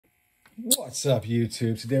What's up,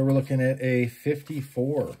 YouTube? Today we're looking at a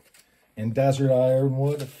 54 in Desert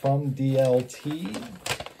Ironwood from DLT.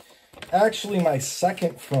 Actually, my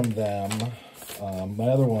second from them. My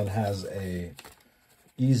other one has a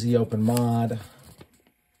easy open mod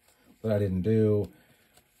that I didn't do.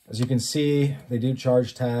 As you can see, they do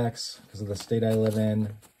charge tax because of the state I live in,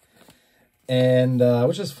 and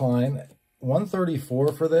which is fine.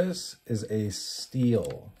 $134 for this is a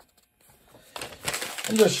steal.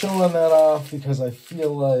 I'm just showing that off because I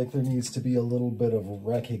feel like there needs to be a little bit of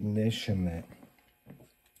recognition that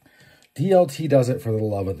DLT does it for the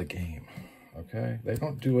love of the game, okay? They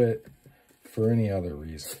don't do it for any other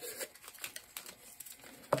reason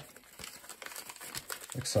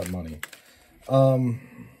except money. I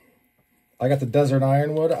got the Desert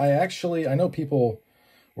Ironwood. I know people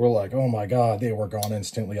were like, oh my God, they were gone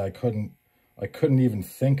instantly. I couldn't even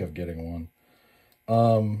think of getting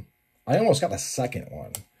one. I almost got a second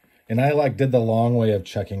one, and I did the long way of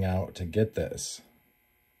checking out to get this.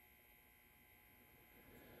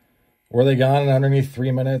 Were they gone in underneath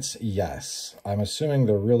 3 minutes? Yes. I'm assuming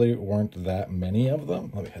there really weren't that many of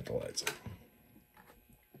them. Let me hit the lights.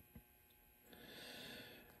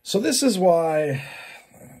 So this is why,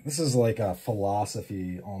 this is like a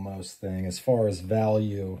philosophy almost thing as far as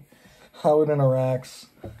value, how it interacts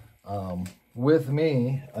with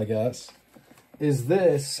me, I guess. Is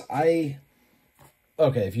this, okay,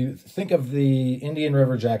 if you think of the Indian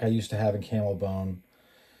River Jack I used to have in camel bone,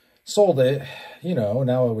 sold it, you know,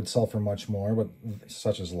 now it would sell for much more, but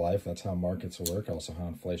such is life. That's how markets work, also how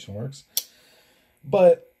inflation works.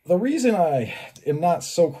 But the reason I am not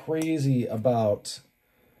so crazy about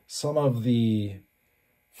some of the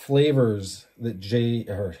flavors that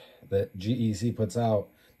GEC puts out,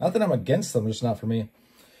 not that I'm against them, just not for me.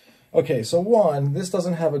 Okay, so one, this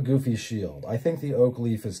doesn't have a goofy shield. I think the oak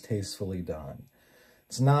leaf is tastefully done.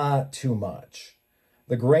 It's not too much.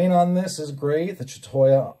 The grain on this is great. The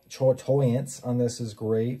chatoyance on this is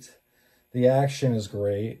great. The action is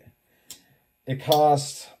great. It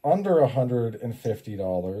costs under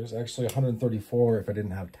 $150, actually $134 if I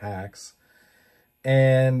didn't have tax.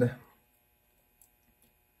 And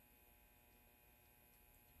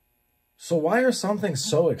so why are some things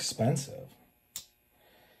so expensive?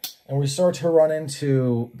 And we start to run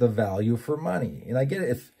into the value for money. And I get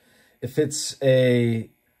it if it's a,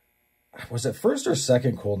 was it first or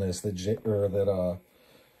second coolness that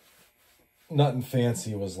Nut and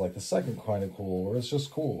Fancy was like the second kind of cool, or it's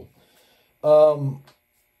just cool.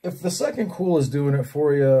 If the second cool is doing it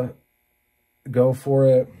for you, go for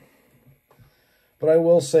it. But I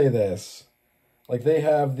will say this, like they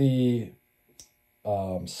have the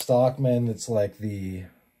Stockman that's like the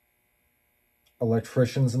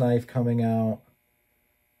electrician's knife coming out.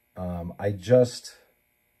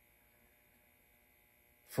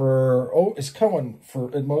 It's coming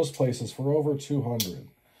for, in most places, for over 200.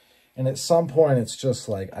 And at some point, it's just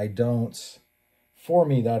like, for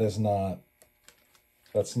me, that's not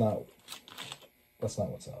what's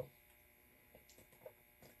up.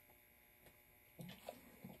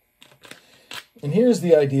 And here's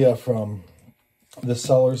the idea from the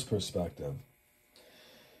seller's perspective.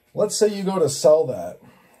 Let's say you go to sell that.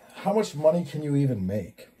 How much money can you even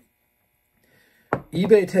make?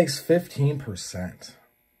 eBay takes 15%.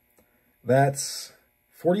 That's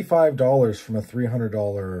 $45 from a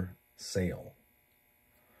 $300 sale.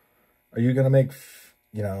 Are you going to make,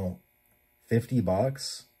 you know, 50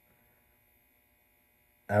 bucks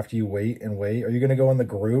after you wait and wait? Are you going to go in the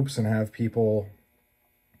groups and have people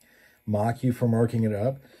mock you for marking it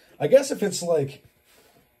up? I guess if it's like,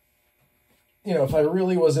 you know, if I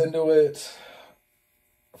really was into it,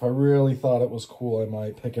 if I really thought it was cool, I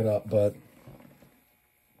might pick it up. But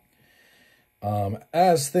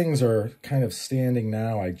as things are kind of standing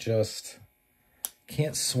now, I just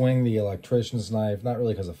can't swing the electrician's knife. Not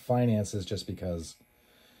really because of finances, just because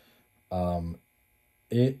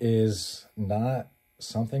it is not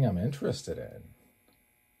something I'm interested in.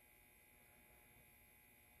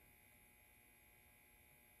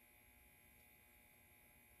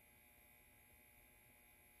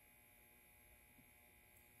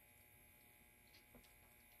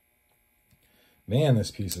 Man,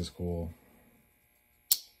 this piece is cool.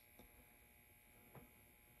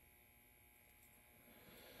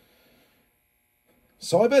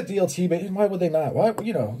 So I bet DLT, but why would they not? Why,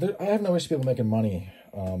 you know, I have no issue with people making money,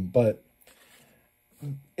 but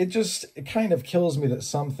it kind of kills me that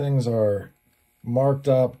some things are marked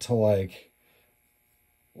up to like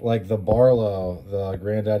the Barlow, the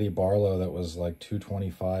Granddaddy Barlow that was like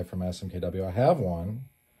 $225 from SMKW. I have one.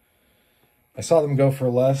 I saw them go for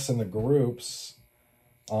less in the groups.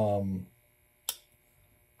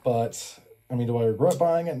 But, I mean, do I regret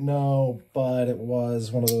buying it? No, but it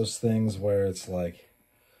was one of those things where it's like,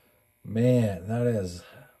 man, that is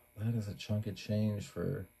a chunk of change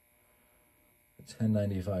for a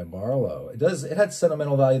 10.95 Barlow. It had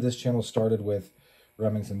sentimental value. This channel started with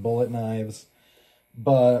Remington bullet knives,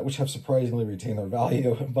 which have surprisingly retained their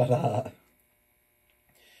value, but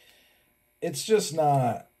it's just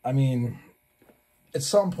not, I mean, at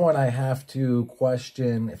some point I have to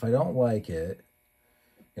question if I don't like it.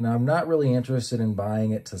 You know, I'm not really interested in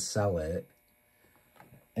buying it to sell it.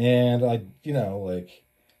 And like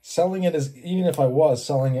selling it is, even if I was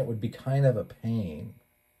selling it, would be kind of a pain.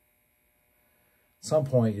 At some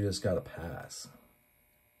point you just got to pass.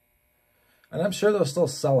 And I'm sure they'll still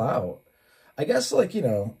sell out. I guess, like, you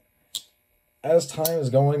know, as time is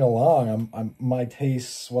going along, my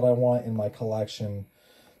tastes, what I want in my collection,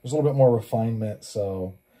 there's a little bit more refinement.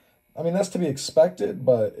 So, I mean, that's to be expected,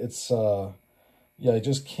 but it's, yeah, I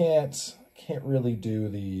just can't really do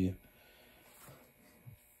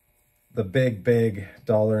the big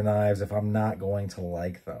dollar knives if I'm not going to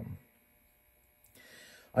like them.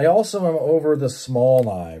 I also am over the small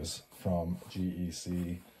knives from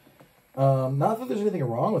GEC. Not that there's anything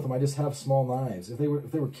wrong with them. I just have small knives. If they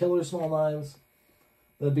were killer small knives,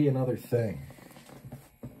 that'd be another thing.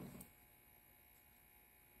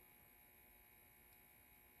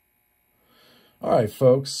 All right,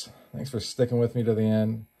 folks. Thanks for sticking with me to the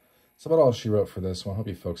end. That's about all she wrote for this one. Hope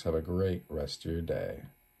you folks have a great rest of your day.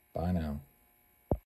 Bye now.